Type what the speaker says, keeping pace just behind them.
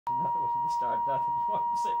Nothing when you start nothing. You want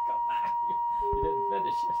to say, come back. You didn't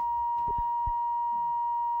finish it.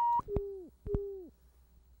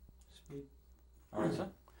 Speak. All right, sir.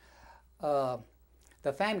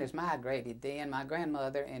 The families migrated then. My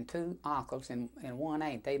grandmother and two uncles and one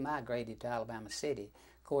aunt, they migrated to Alabama City.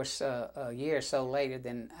 Of course, a year or so later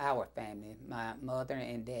than our family, my mother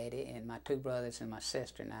and daddy and my two brothers and my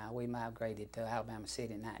sister and I, we migrated to Alabama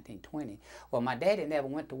City in 1920. Well, my daddy never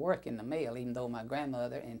went to work in the mill, even though my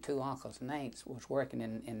grandmother and two uncles and aunts was working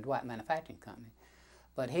in Dwight Manufacturing Company.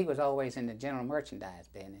 But he was always in the general merchandise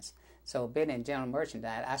business. So being in general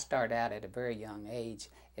merchandise, I started out at a very young age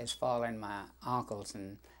as following my uncles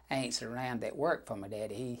and aunts around that worked for my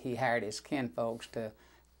daddy. He hired his kinfolks to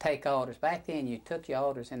take orders. Back then you took your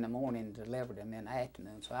orders in the morning and delivered them in the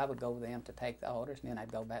afternoon. So I would go with them to take the orders, and then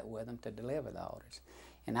I'd go back with them to deliver the orders.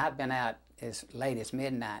 And I've been out as late as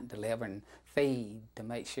midnight delivering feed to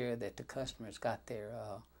make sure that the customers got their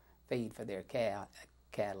feed for their cattle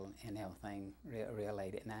and everything real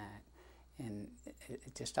late at night. And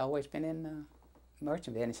it's just always been in the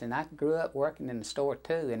merchant business. And I grew up working in the store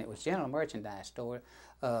too, and it was general merchandise store.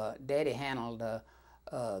 Daddy handled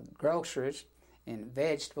groceries and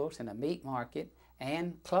vegetables and a meat market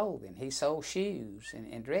and clothing. He sold shoes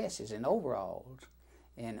and dresses and overalls.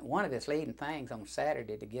 And one of his leading things on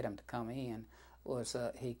Saturday to get them to come in was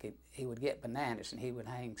he would get bananas, and he would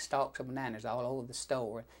hang stalks of bananas all over the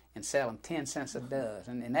store and sell them 10 cents a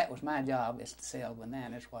dozen. And that was my job, is to sell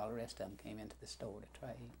bananas while the rest of them came into the store to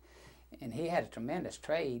trade. And he had a tremendous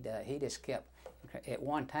trade. He just kept, at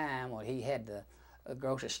one time, well, he had the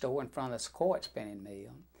grocery store in front of the quart spinning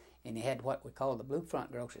mill, and he had what we call the Blue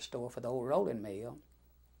Front grocery store for the old rolling mill.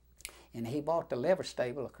 And he bought the lever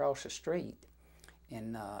stable across the street.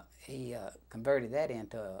 And he converted that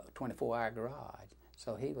into a 24-hour garage.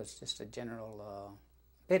 So he was just a general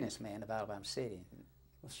businessman of Alabama City.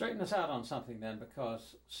 Well, straighten us out on something then,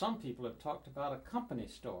 because some people have talked about a company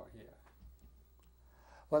store here.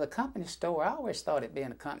 Well, the company store, I always thought it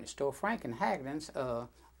being a company store. Frank and Hagedorn's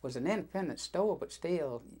was an independent store, but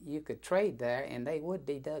still you could trade there, and they would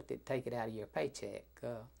deduct it, take it out of your paycheck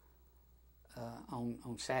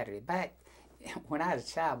on Saturday. Back when I was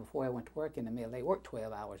a child, before I went to work in the mill, they worked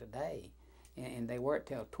 12 hours a day, and they worked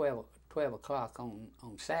till 12 o'clock on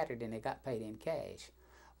Saturday, and they got paid in cash.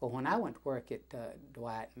 Well, when I went to work at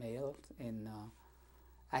Dwight Mills, and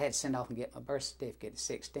I had to send off and get my birth certificate at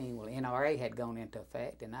 16. Well, NRA had gone into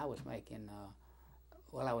effect, and I was making,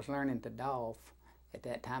 I was learning to dolph. At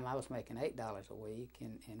that time, I was making $8 a week,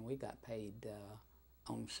 and we got paid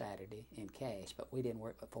on Saturday in cash, but we didn't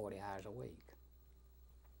work but 40 hours a week.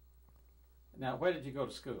 Now, where did you go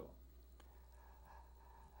to school?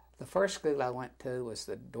 The first school I went to was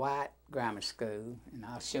the Dwight Grammar School, and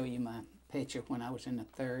I'll show you my picture when I was in the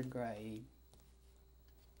 3rd grade.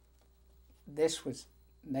 This was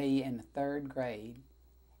me in the 3rd grade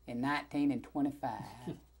in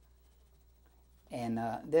 1925. And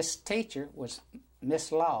this teacher was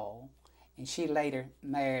Miss Law, and she later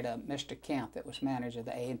married Mr. Kemp that was manager of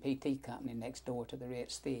the A&PT company next door to the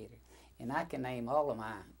Ritz Theater. And I can name all of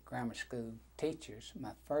my grammar school teachers.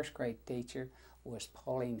 My 1st grade teacher was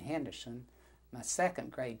Pauline Henderson. My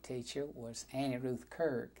 2nd grade teacher was Annie Ruth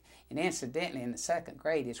Kirk. And incidentally, in the 2nd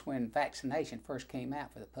grade is when vaccination first came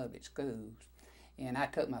out for the public schools. And I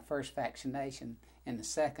took my first vaccination in the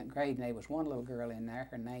 2nd grade, and there was one little girl in there.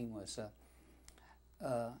 Her name was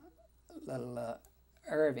little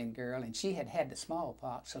Irving girl, and she had had the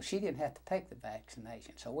smallpox, so she didn't have to take the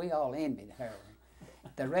vaccination. So we all envied her.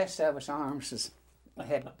 The rest of us arms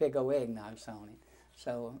had big old eggnogs on it.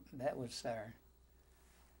 So that was our...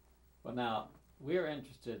 Well, now, we're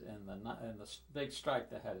interested in the big strike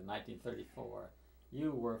they had in 1934.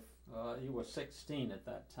 You were 16 at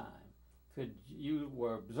that time. You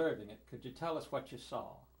were observing it. Could you tell us what you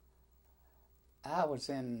saw? I was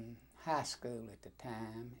in high school at the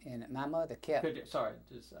time, and my mother kept...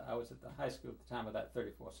 I was at the high school at the time of that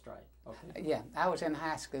 34 strike. Okay. Yeah, I was in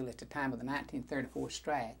high school at the time of the 1934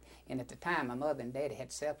 strike, and at the time my mother and daddy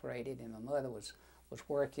had separated, and my mother was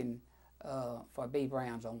working for B.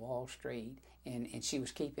 Brown's on Wall Street, and she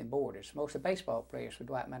was keeping boarders. Most of the baseball players for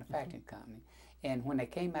Dwight Manufacturing Company. And when they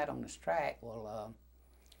came out on the strike, well,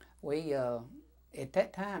 we, at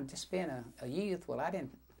that time, just being a youth, well,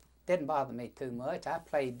 didn't bother me too much. I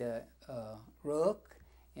played rook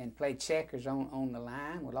and played checkers on the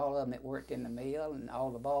line with all of them that worked in the mill and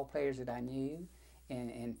all the ball players that I knew.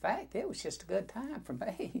 And in fact, it was just a good time for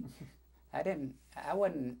me. I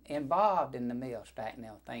wasn't involved in the mill strike and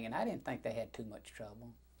everything, and I didn't think they had too much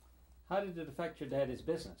trouble. How did it affect your daddy's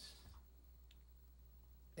business?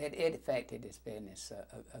 It affected his business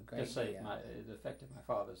a great Just say deal. it affected my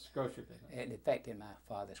father's grocery business. It affected my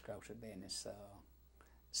father's grocery business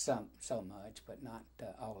so much, but not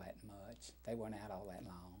all that much. They weren't out all that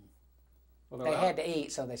long. Well, They had to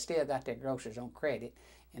eat, so they still got their groceries on credit,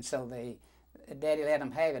 and so Daddy let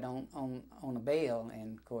them have it on a bill,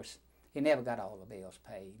 and of course he never got all the bills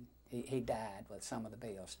paid. He died with some of the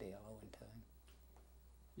bills still owing to him.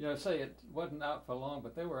 You know, say it wasn't out for long,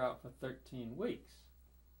 but they were out for 13 weeks.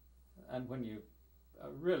 And when you are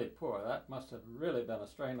really poor, that must have really been a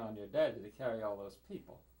strain on your daddy to carry all those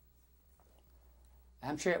people.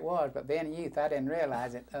 I'm sure it was, but being a youth, I didn't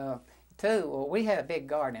realize it. Too, well, we had a big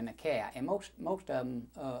garden and a cow, and most of them,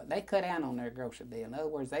 they cut down on their grocery bill. In other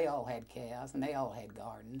words, they all had cows and they all had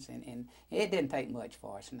gardens, and it didn't take much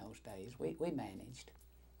for us in those days. We managed.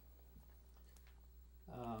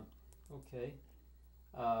 Okay.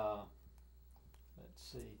 Let's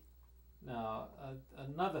see. Now,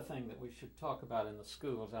 another thing that we should talk about in the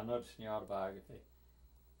schools, I noticed in your autobiography,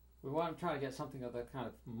 we want to try to get something of the kind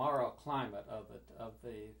of moral climate of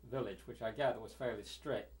the village, which I gather was fairly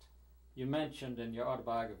strict. You mentioned in your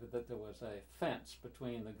autobiography that there was a fence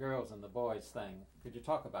between the girls and the boys thing. Could you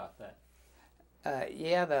talk about that?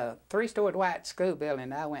 Yeah, the three-story white school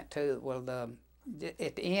building I went to, well,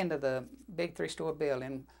 at the end of the big three-story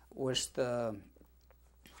building was the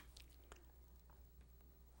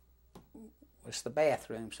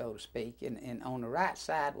bathroom, so to speak, and on the right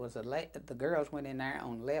side was the girls went in there,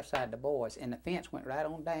 on the left side the boys, and the fence went right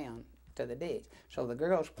on down to the ditch. So the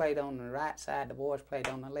girls played on the right side, the boys played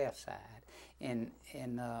on the left side, and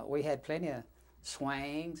we had plenty of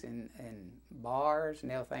swings and bars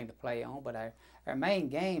and everything to play on. But our main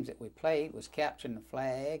games that we played was capturing the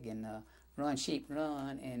flag and run sheep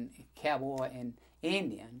run and cowboy and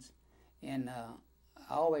Indians, and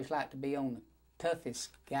I always liked to be on the toughest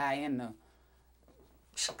guy in the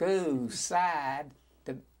school side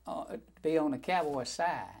to be on the cowboy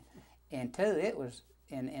side. And two, it was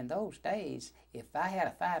in those days, if I had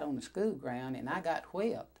a fight on the school ground and I got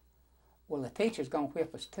whipped, well, the teacher's gonna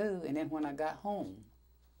whip us too, and then when I got home,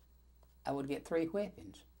 I would get 3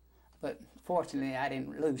 whippings. But fortunately, I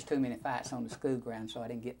didn't lose too many fights on the school ground, so I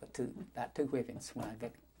didn't get about 2 whippings when I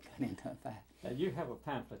got into a fight. Now, you have a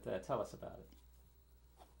pamphlet there. Tell us about it.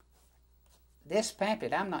 This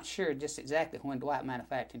pamphlet, I'm not sure just exactly when Dwight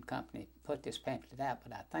Manufacturing Company put this pamphlet out,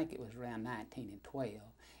 but I think it was around 1912.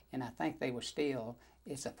 And I think they were still,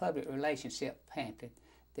 it's a public relationship pamphlet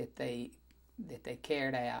that they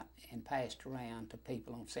carried out and passed around to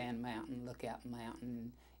people on Sand Mountain, Lookout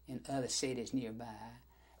Mountain, and other cities nearby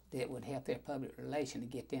that would help their public relation to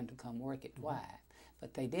get them to come work at Dwight.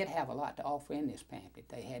 But they did have a lot to offer in this pamphlet.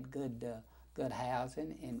 They had good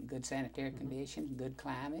housing and good sanitary conditions, good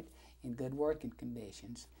climate, and good working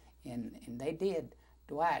conditions. And they did,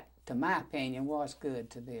 Dwight, to my opinion, was good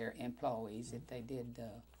to their employees, that they did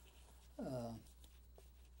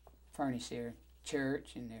furnish their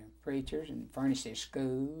church and their preachers and furnish their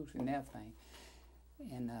schools and everything.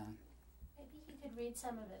 And maybe you could read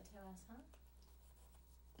some of it to us, huh?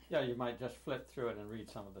 Yeah, you might just flip through it and read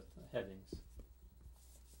some of the headings.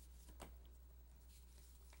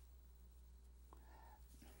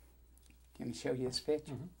 Can I show you this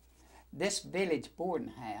picture? Mm-hmm. This village boarding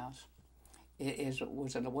house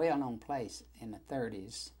was a well-known place in the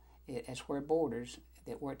 30s. It's where boarders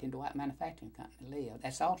that worked in Dwight Manufacturing Company lived.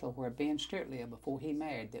 That's also where Ben Stewart lived before he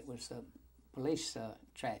married. That was police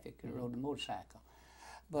traffic that rode the motorcycle.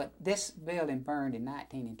 But this building burned in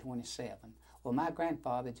 1927. Well, my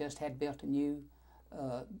grandfather just had built a new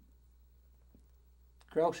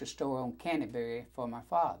grocery store on Canterbury for my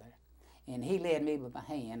father. And he led me with my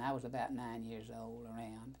hand. I was about 9 years old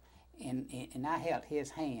around. And I held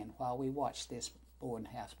his hand while we watched this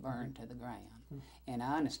boarding house burn to the ground. And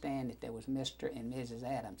I understand that there was Mr. and Mrs.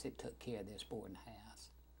 Adams that took care of this boarding house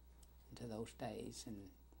into those days. And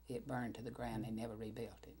it burned to the ground. They never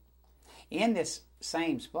rebuilt it. In this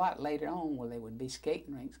same spot later on, well, there would be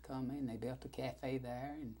skating rinks coming. They built a cafe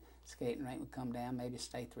there, and skating rink would come down, maybe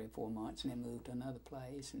stay 3 or 4 months, and then move to another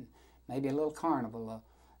place. And maybe a little carnival,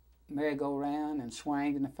 merry-go-round and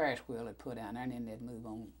swings and a Ferris wheel they'd put down there, and then they'd move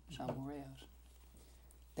on somewhere else.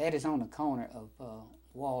 That is on the corner of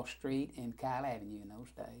Wall Street and Kyle Avenue in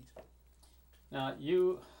those days. Now,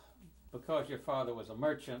 you, because your father was a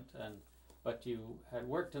merchant, but you had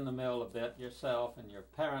worked in the mill a bit yourself, and your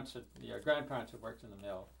grandparents had worked in the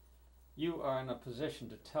mill, you are in a position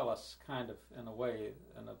to tell us kind of in a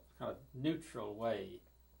kind of neutral way,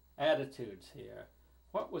 attitudes here.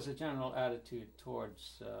 What was the general attitude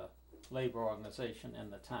towards labor organization in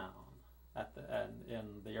the town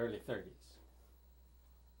in the early 30s?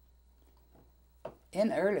 in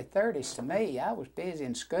the early 30s, to me, I was busy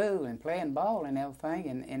in school and playing ball and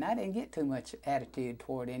everything, and I didn't get too much attitude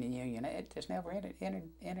toward any union. It just never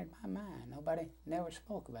entered my mind. Nobody never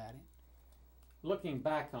spoke about it. Looking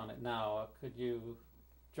back on it now, could you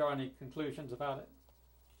draw any conclusions about it?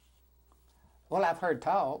 Well, I've heard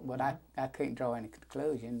talk, but I couldn't draw any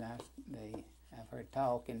conclusions. I've heard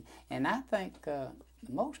talk, and I think the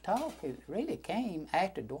most talk really came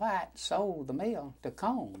after Dwight sold the mill to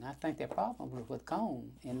Cone. I think their problem was with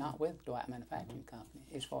Cone and not with Dwight Manufacturing Company,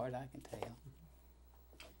 as far as I can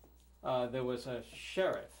tell. There was a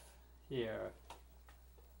sheriff here.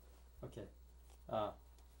 Okay.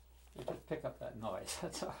 You just pick up that noise.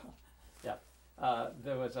 That's all. Yeah.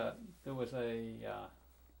 There was a.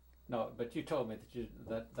 No, but you told me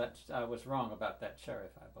that I was wrong about that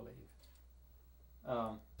sheriff, I believe.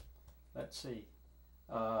 Let's see.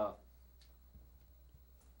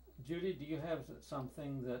 Judy, do you have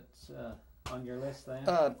something that's on your list then?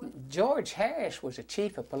 George Harris was a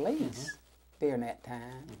chief of police during that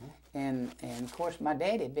time, and of course my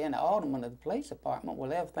daddy had been the alderman of the police department.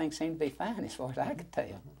 Well, everything seemed to be fine as far as I could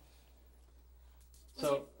tell.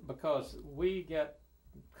 So, because we get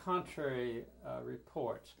contrary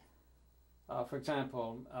reports. For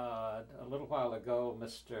example, a little while ago,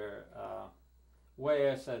 Mr.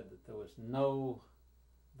 Ware said that there was no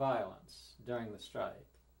violence during the strike.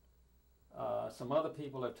 Some other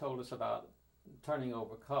people have told us about turning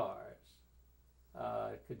over cars.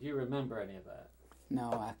 Could you remember any of that? No,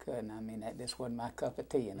 I couldn't. I mean, that just wasn't my cup of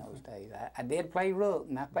tea in those days. I did play rook,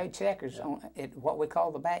 and I played checkers at what we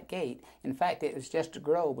call the back gate. In fact, it was just a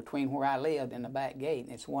grove between where I lived and the back gate.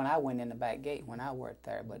 And it's one I went in the back gate when I worked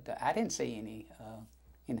there. But I didn't see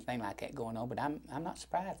anything like that going on. But I'm not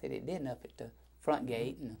surprised that it didn't up at the front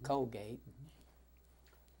gate and the coal gate.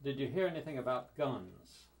 Did you hear anything about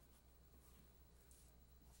guns?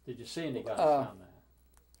 Did you see any guns down there?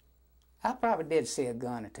 I probably did see a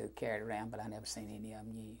gun or two carried around, but I never seen any of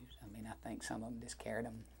them used. I mean, I think some of them just carried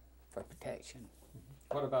them for protection.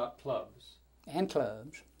 What about clubs? And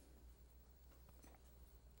clubs.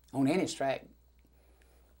 On any strike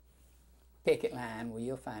picket line where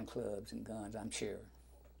you'll find clubs and guns, I'm sure.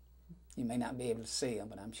 You may not be able to see them,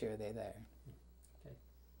 but I'm sure they're there.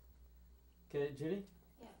 Okay, Judy?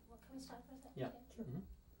 Yeah, well, can we stop for a second? Yeah. Sure.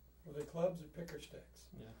 Were they clubs or picker sticks?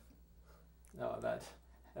 Yeah. No,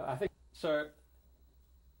 I think, sir,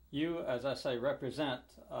 you, as I say, represent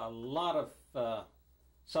a lot of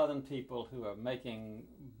Southern people who are making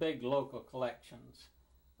big local collections.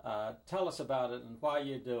 Tell us about it and why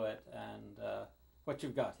you do it and what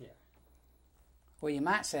you've got here. Well, you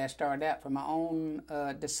might say I started out from my own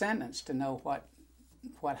descendants to know what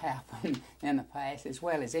happened in the past as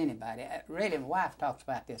well as anybody. Really, my wife talks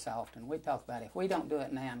about this often. We talk about it. If we don't do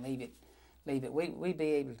it now and leave it, we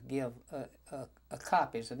be able to give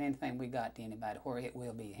copies of anything we got to anybody where it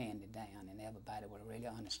will be handed down and everybody will really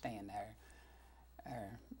understand our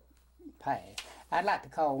past. I'd like to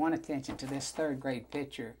call one attention to this third grade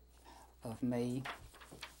picture of me.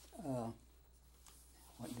 What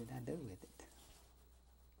did I do with it?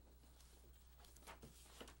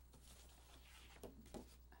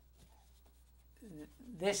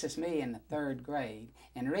 This is me in the third grade,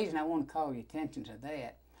 and the reason I want to call your attention to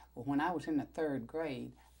that, well, when I was in the third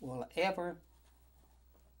grade, well, every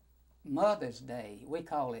Mother's Day, we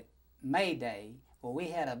call it May Day, well, we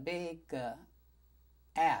had a big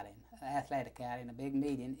outing, athletic outing, a big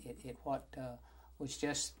meeting at what was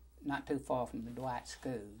just not too far from the Dwight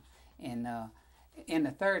School. And in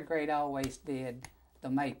the third grade, I always did the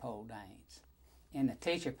maypole dance. And the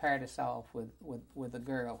teacher paired us off with a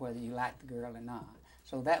girl, whether you liked the girl or not.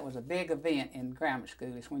 So that was a big event in grammar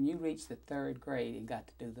school. It's when you reached the third grade and got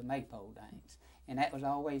to do the maypole dance. And that was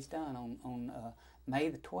always done on May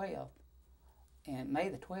the 12th. And May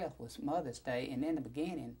the 12th was Mother's Day. And in the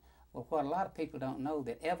beginning, well, what a lot of people don't know,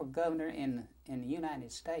 that every governor in the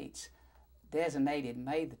United States designated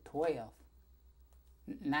May the 12th,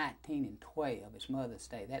 1912 as Mother's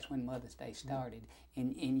Day. That's when Mother's Day started.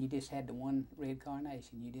 And you just had the one red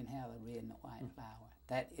carnation. You didn't have a red and a white flower.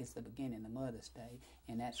 That is the beginning of Mother's Day,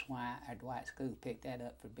 and that's why our Dwight School picked that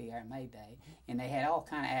up for be our May Day. And they had all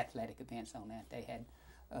kind of athletic events on that. They had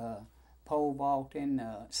pole vaulting,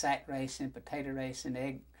 sack racing, potato racing,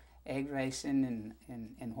 egg racing,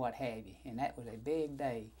 and what have you. And that was a big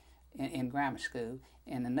day in grammar school.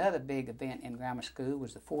 And another big event in grammar school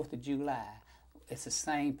was the 4th of July. It's the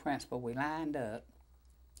same principle. We lined up.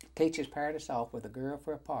 Teachers paired us off with a girl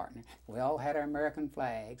for a partner. We all had our American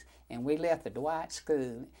flags, and we left the Dwight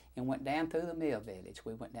School and went down through the Mill Village.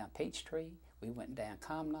 We went down Peachtree, we went down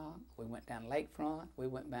Comnock, we went down Lakefront, we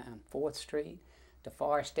went down 4th Street to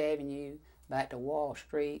Forest Avenue, back to Wall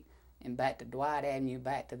Street, and back to Dwight Avenue,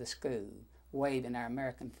 back to the school, waving our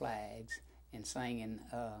American flags and singing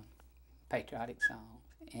patriotic songs.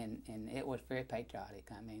 And it was very patriotic.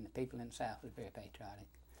 I mean, the people in the South was very patriotic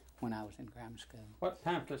when I was in grammar school. What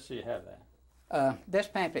pamphlets do you have there? This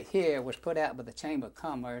pamphlet here was put out by the Chamber of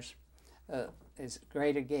Commerce. It's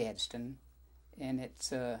Greater Gadsden, and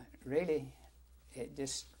it's really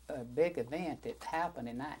just a big event that happened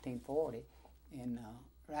in 1940. And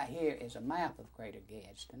right here is a map of Greater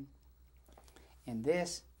Gadsden. And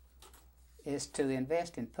this is to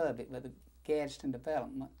invest in public with the Gadsden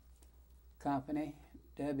Development Company,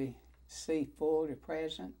 W.C. Fuller,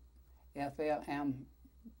 President, F.L.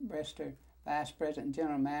 Ambrister, Vice President,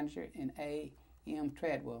 General Manager, and A.M.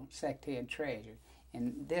 Treadwell, Secretary and Treasurer.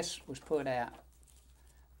 And this was put out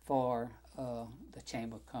for the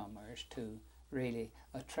Chamber of Commerce to really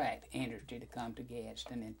attract industry to come to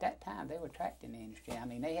Gadsden. At that time, they were attracting the industry. I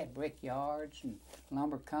mean, they had brick yards and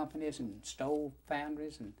lumber companies and stove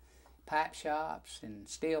foundries and pipe shops and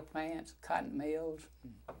steel plants, cotton mills,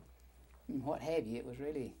 and what have you. It was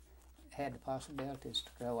really had the possibilities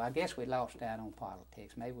to grow. I guess we lost out on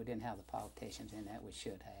politics. Maybe we didn't have the politicians in that we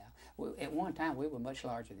should have. At one time, we were much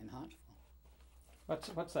larger than Huntsville.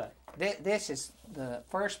 What's that? This is the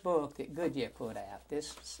first book that Goodyear put out.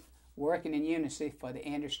 This is Working in Unity for the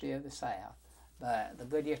Industry of the South by the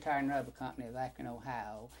Goodyear Tire and Rubber Company of Akron,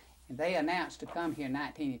 Ohio. And they announced to come here in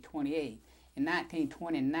 1928. In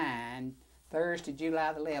 1929, Thursday,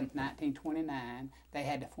 July the 11th, 1929, they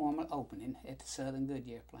had the formal opening at the Southern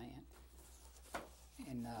Goodyear plant.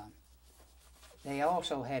 And they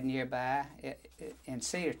also had nearby, in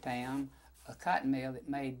Cedartown, a cotton mill that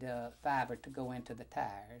made fiber to go into the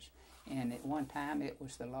tires. And at one time, it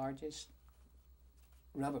was the largest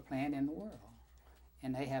rubber plant in the world.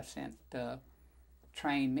 And they have sent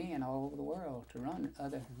trained men all over the world to run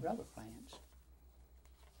other rubber plants.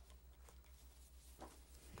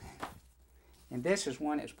 And this is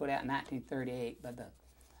one that was put out in 1938 by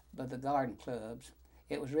the Garden Clubs.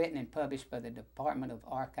 It was written and published by the Department of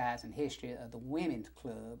Archives and History of the Women's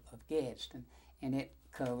Club of Gadsden, and it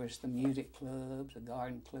covers the music clubs, the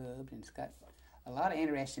garden clubs, and it's got a lot of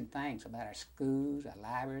interesting things about our schools, our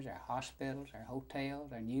libraries, our hospitals, our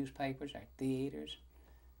hotels, our newspapers, our theaters,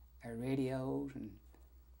 our radios, and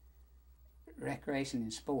recreation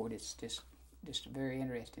and sport. It's just a very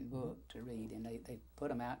interesting book to read, and they put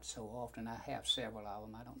them out so often. I have several of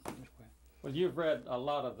them. I don't know just where. Well, you've read a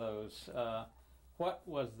lot of those. What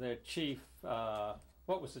was the chief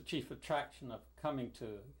attraction of coming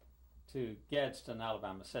to Gadsden,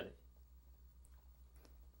 Alabama City?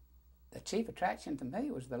 The chief attraction to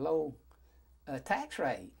me was the low tax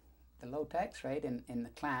rate. The low tax rate and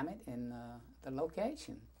the climate and the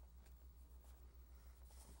location.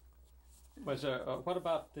 Was there? What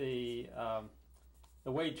about the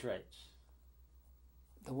wage rates?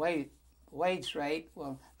 The wage rate.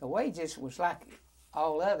 Well, the wages was like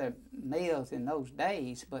all other mills in those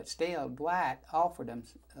days, but still, Dwight offered them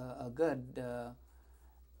a good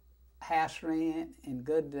house rent and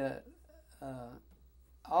good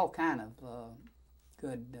all kind of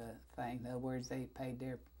good things. In other words, they paid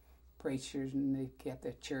their preachers and they kept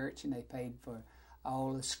their church and they paid for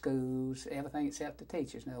all the schools, everything except the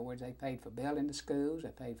teachers. In other words, they paid for building the schools,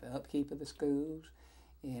 they paid for upkeep of the schools,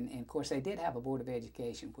 and of course they did have a Board of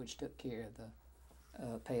Education which took care of the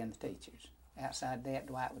paying the teachers. Outside that,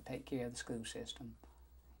 Dwight would take care of the school system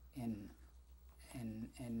and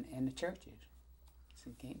the churches. So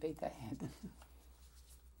you can't beat that.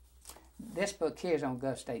 This book here is on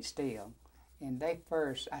Gulf State Steel, and they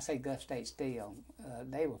first, I say Gulf State Steel,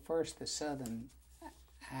 they were first the Southern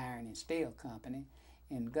Iron and Steel Company,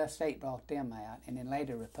 and Gulf State brought them out, and then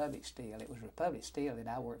later Republic Steel. It was Republic Steel that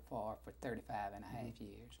I worked for 35 and a half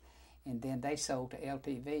years. And then they sold to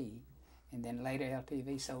LTV, and then later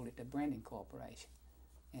LTV sold it to Brendan Corporation.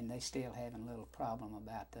 And they still having a little problem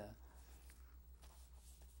about the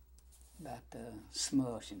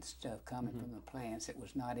smush and stuff coming from the plants that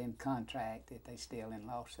was not in contract that they still in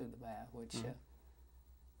lawsuit about, which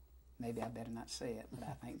maybe I better not say it, but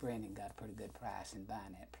I think Brendan got a pretty good price in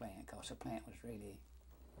buying that plant because the plant was really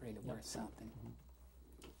worth something.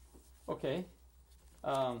 Okay.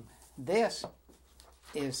 This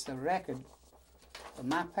is the record of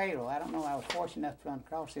my payroll. I don't know, I was fortunate enough to run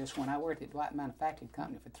across this when I worked at Dwight Manufacturing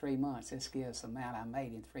Company for 3 months. This gives the amount I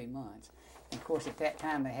made in 3 months. And of course, at that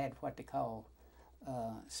time, they had what they call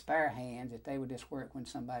spare hands, that they would just work when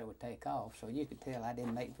somebody would take off. So you could tell I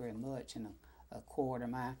didn't make very much in a quarter.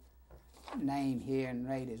 My name here and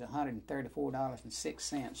rate is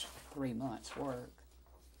 $134.06 for 3 months' work.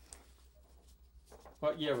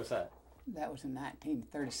 What year was that? That was in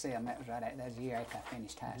 1937. That was the year after I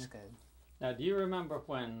finished high school. Now, do you remember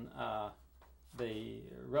when the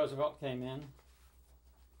Roosevelt came in?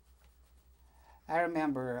 I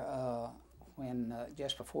remember when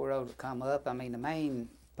just before Roosevelt come up, I mean, the main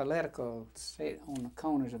political set on the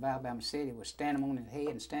corners of Alabama City was stand him on his head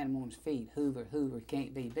and stand him on his feet. Hoover, Hoover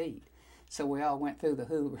can't be beat. So we all went through the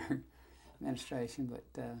Hoover administration,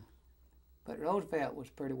 but Roosevelt was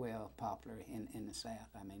pretty well popular in the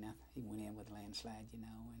South. I mean, he went in with a landslide, you know,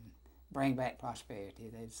 and bring back prosperity.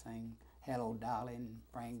 They'd sing Hello Dolly and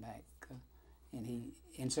bring back, and he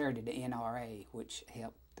inserted the NRA, which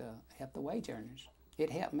helped the wage earners. It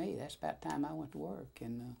helped me. That's about the time I went to work,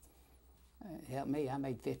 and it helped me. I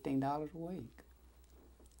made $15 a week.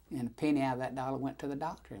 And a penny out of that dollar went to the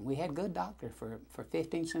doctor. And we had good doctor for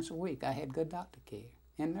 15 cents a week. I had good doctor care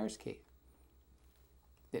and nurse care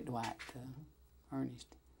that Dwight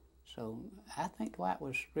furnished. So I think Dwight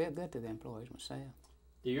was real good to the employees myself.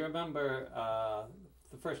 Do you remember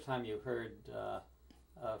the first time you heard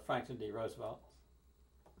Franklin D. Roosevelt?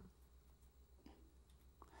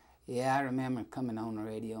 Yeah, I remember coming on the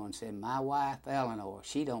radio and saying, "My wife, Eleanor,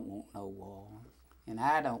 she don't want no war, and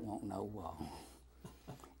I don't want no war."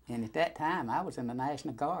 And at that time, I was in the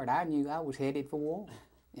National Guard. I knew I was headed for war.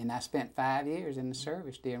 And I spent 5 years in the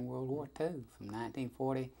service during World War II, from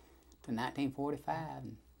 1940 to 1945,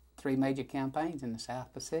 and 3 major campaigns in the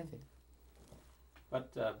South Pacific.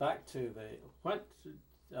 But back to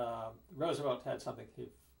Roosevelt had something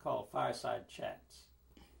he called fireside chats.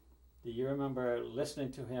 Do you remember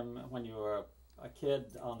listening to him when you were a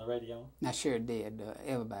kid on the radio? I sure did.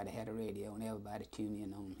 Everybody had a radio, and everybody tuned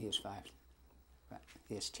in on his chats.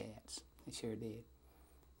 I sure did.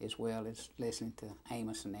 As well as listening to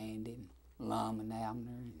Amos and Andy, and Lum and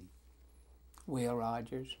Abner, and Will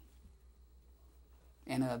Rogers,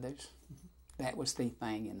 and others. That was the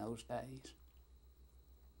thing in those days.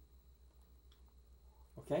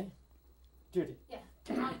 Okay. Judy? Yeah.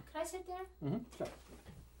 Could I sit there? Mm-hmm. Sure.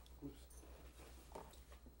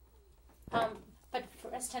 But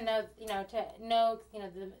for us to know, for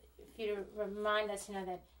you to remind us,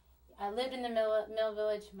 that I lived in the Mill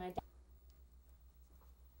Village, my dad,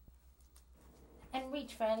 and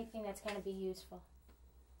reach for anything that's going to be useful.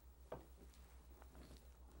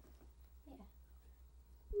 Yeah.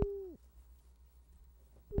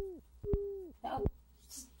 Oh.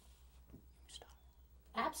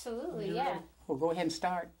 Absolutely, yeah. Well, go ahead and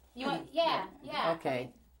start. You want? Yeah.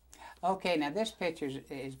 Okay. Now this picture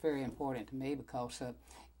is very important to me because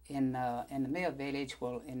in the Mill Village,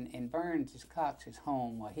 in Burns Cox's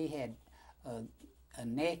home, he had a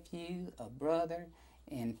nephew, a brother,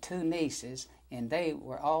 and 2 nieces, and they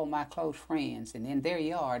were all my close friends. And in their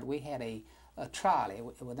yard, we had a trolley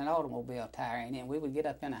with an automobile tire in it. And we would get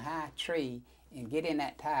up in a high tree and get in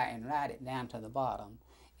that tire and ride it down to the bottom.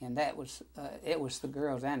 And that was it was the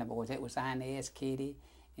girls and the boys. It was Inez, Kitty,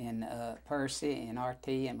 and Percy, and RT,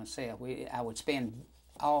 and myself. I would spend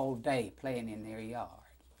all day playing in their yard.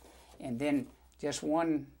 And then just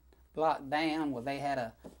one block down, they had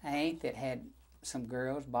a aunt that had some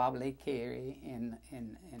girls, Bob Lee Carey, and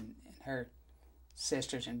her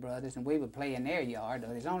sisters and brothers, and we would play in their yard.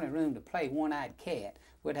 There's only room to play one-eyed cat.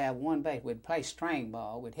 We'd have one base. We'd play string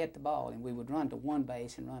ball. We'd hit the ball, and we would run to one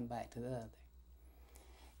base and run back to the other.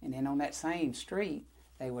 And then on that same street,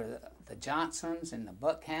 they were the Johnsons and the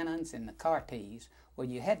Buckhannons and the Cartees. Well,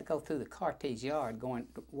 you had to go through the Cartees' yard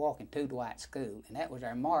walking to Dwight School, and that was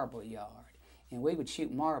our marble yard. And we would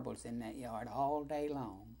shoot marbles in that yard all day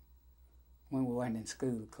long. When we weren't in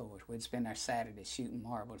school, of course. We'd spend our Saturdays shooting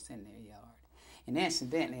marbles in their yard. And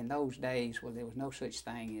incidentally, in those days, there was no such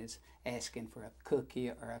thing as asking for a cookie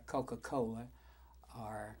or a Coca-Cola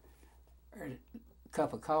or a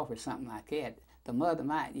cup of coffee or something like that. The mother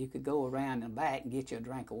you could go around and back and get you a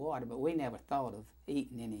drink of water, but we never thought of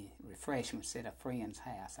eating any refreshments at a friend's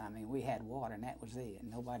house. I mean, we had water and that was it.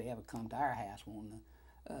 Nobody ever come to our house wanting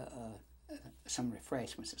some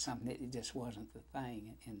refreshments or something. It just wasn't the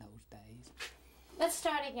thing in those days. Let's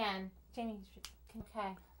start again. Jamie,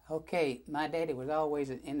 okay. Okay, my daddy was always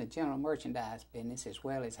in the general merchandise business as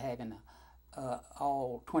well as having a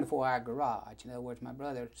all 24-hour garage. In other words, my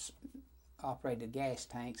brother operated gas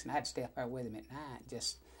tanks, and I'd stay up there with him at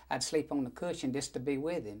night. I'd sleep on the cushion just to be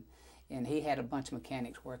with him. And he had a bunch of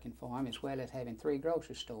mechanics working for him, as well as having 3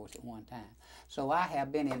 grocery stores at one time. So I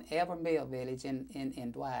have been in every Mill Village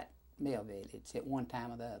in Dwight Mill Village at one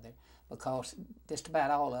time or the other, because just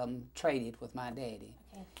about all of them traded with my daddy.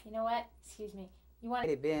 Okay, you know what? Excuse me. You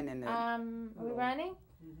want? Been in the. Are we running?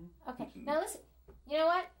 Mm-hmm. Okay. Now listen. You know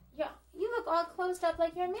what? You look all closed up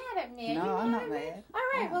like you're mad at me. No, I'm not at me? mad. All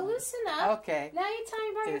right, well, loosen up. Okay. Now you tell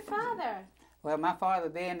me about your father. Well, my father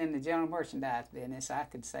being in the general merchandise business, I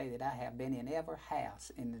could say that I have been in every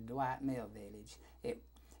house in the Dwight Mill Village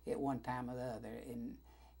at one time or the other. And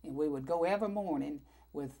we would go every morning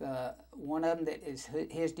with one of them that is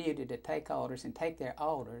his duty to take orders and take their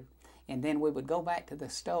orders. And then we would go back to the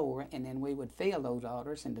store, and then we would fill those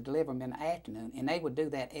orders and to deliver them in the afternoon. And they would do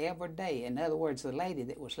that every day. In other words, the lady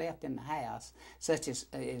that was left in the house, such as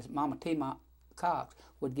Mama T. Cox,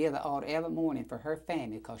 would give the order every morning for her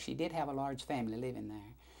family, because she did have a large family living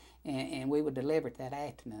there. And we would deliver it that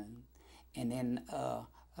afternoon. And then a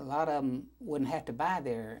lot of them wouldn't have to buy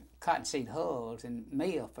their cottonseed hulls and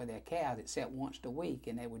meal for their cows except once a week,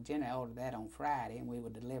 and they would generally order that on Friday, and we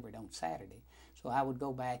would deliver it on Saturday. So I would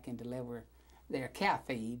go back and deliver their cow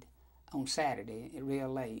feed on Saturday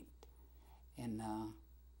real late. And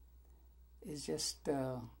it's just,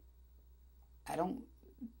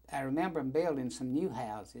 I remember them building some new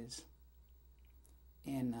houses,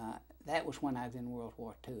 and that was when I was in World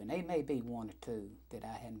War II. And they may be one or two that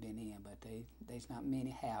I hadn't been in, but there's not many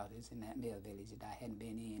houses in that mill village that I hadn't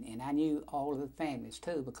been in. And I knew all of the families,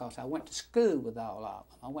 too, because I went to school with all of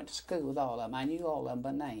them. I knew all of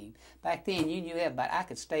them by name. Back then, you knew everybody. I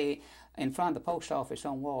could stay in front of the post office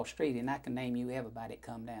on Wall Street, and I could name you everybody that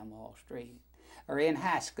come down Wall Street. Or in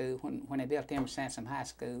high school, when they built Emerson Sansom High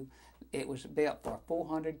School, it was built for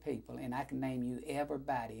 400 people, and I can name you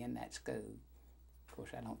everybody in that school. Of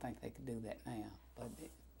course, I don't think they could do that now. But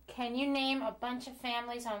can you name a bunch of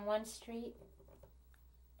families on one street?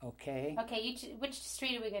 Okay. Okay, which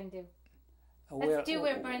street are we going to do? Well, Let's do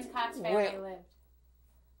where Burns Cox family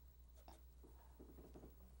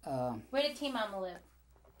lived. Where did T-Mama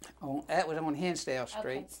live? That was on Hinsdale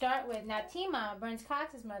Street. Okay, start with, now T-Mama, Burns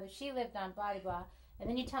Cox's mother, she lived on blah, blah, and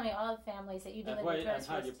then you tell me all the families that you delivered And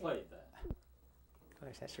how you played that. Of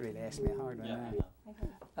course, that's really asking me a hard one.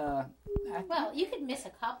 Yeah. Well, you could miss a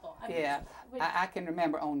couple. I can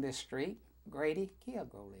remember on this street, Grady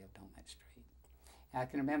Kilgore lived on that street. I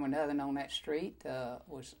can remember another one on that street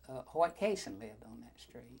was Hoyt Cason lived on that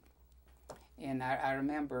street. And I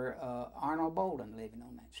remember Arnold Bolden living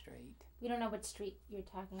on that street. You don't know what street you're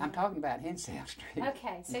talking about? I'm talking about Hinsdale Street.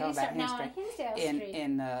 Okay, so you start now on Hinsdale Street.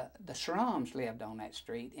 And the Shrums lived on that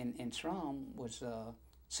street, and Shrum was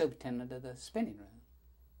superintendent of the spinning room.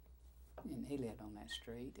 And he lived on that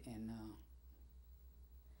street, and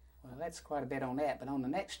well, that's quite a bit on that. But on the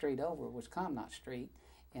next street over was Comnock Street,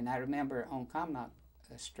 and I remember on Comnock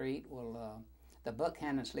Street, well, the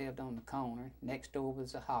Buckhannons lived on the corner. Next door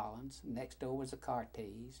was the Hollands. Next door was the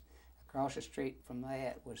Cartees. Across the street from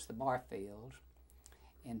that was the Barfields,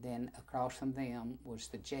 and then across from them was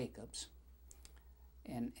the Jacobs,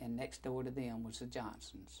 and next door to them was the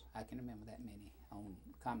Johnsons. I can remember that many on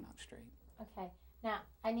Comnock Street. Okay. Now,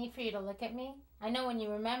 I need for you to look at me. I know when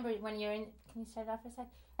you remember, when you're in, can you start off for a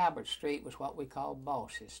second? Albert Street was what we call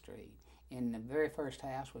Boss's Street. And the very first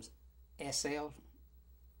house was S.L.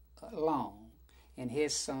 Long. And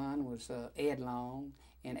his son was Ed Long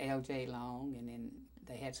and L.J. Long. And then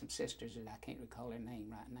they had some sisters that I can't recall their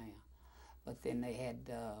name right now. But then they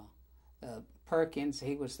had Perkins,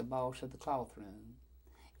 he was the boss of the cloth room.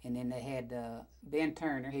 And then they had Ben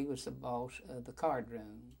Turner, he was the boss of the card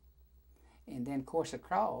room. And then, of course,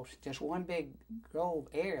 across, just one big grove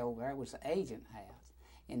area over there was the agent house.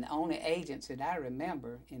 And the only agents that I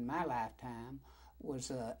remember in my lifetime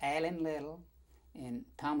was Allen Little and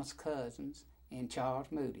Thomas Cousins and Charles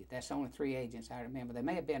Moody. That's the only three agents I remember. There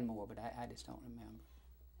may have been more, but I just don't remember.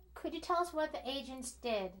 Could you tell us what the agents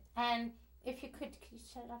did? And if you could you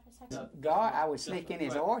shut it off for a second? God, I would sneak in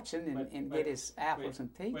his orchard and get his apples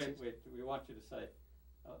and peaches. Wait, we want you to say,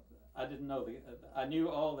 I didn't know I knew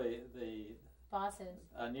all the bosses.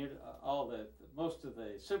 I knew most of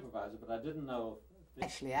the supervisors, but I didn't know.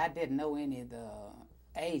 Actually, I didn't know any of the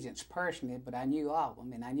agents personally, but I knew all of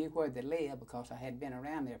them, and I knew where they lived because I had been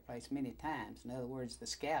around their place many times. In other words, the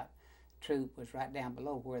scout troop was right down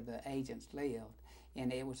below where the agents lived,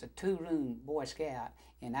 and it was a two-room Boy Scout,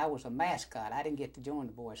 and I was a mascot. I didn't get to join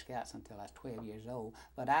the Boy Scouts until I was 12 years old,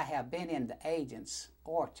 but I have been in the agent's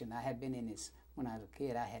orchard. I had been in his. When I was a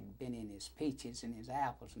kid, I had been in his peaches and his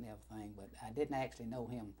apples and everything, but I didn't actually know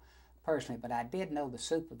him personally. But I did know the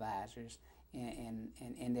supervisors and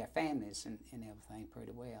their families and everything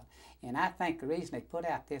pretty well. And I think the reason they put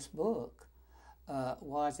out this book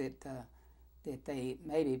was that they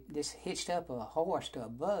maybe just hitched up a horse to a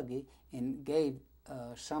buggy and gave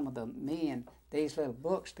some of the men these little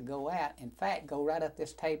books to go out. In fact, go right up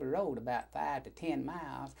this Tabor Road about 5 to 10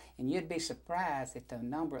 miles, and you'd be surprised at the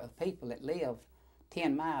number of people that lived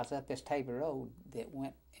 10 miles up this Tabor Road that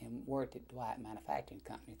went and worked at Dwight Manufacturing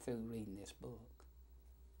Company through reading this book.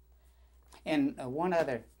 And one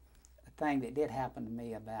other thing that did happen to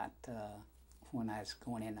me about when I was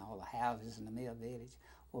going into all the houses in the Mill Village,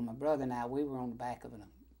 well, my brother and I, we were on the back of a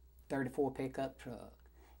 34 pickup truck,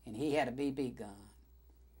 and he had a BB gun,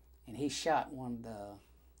 and he shot one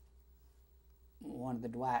of the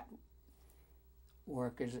Dwight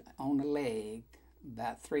workers on the leg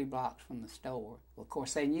about 3 blocks from the store. Well, of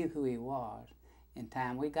course, they knew who he was. In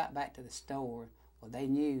time we got back to the store, well, they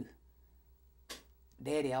knew,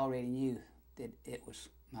 Daddy already knew that it was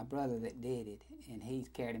my brother that did it, and he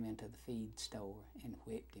carried him into the feed store and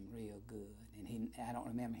whipped him real good. And I don't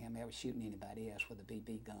remember him ever shooting anybody else with a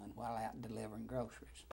BB gun while out delivering groceries.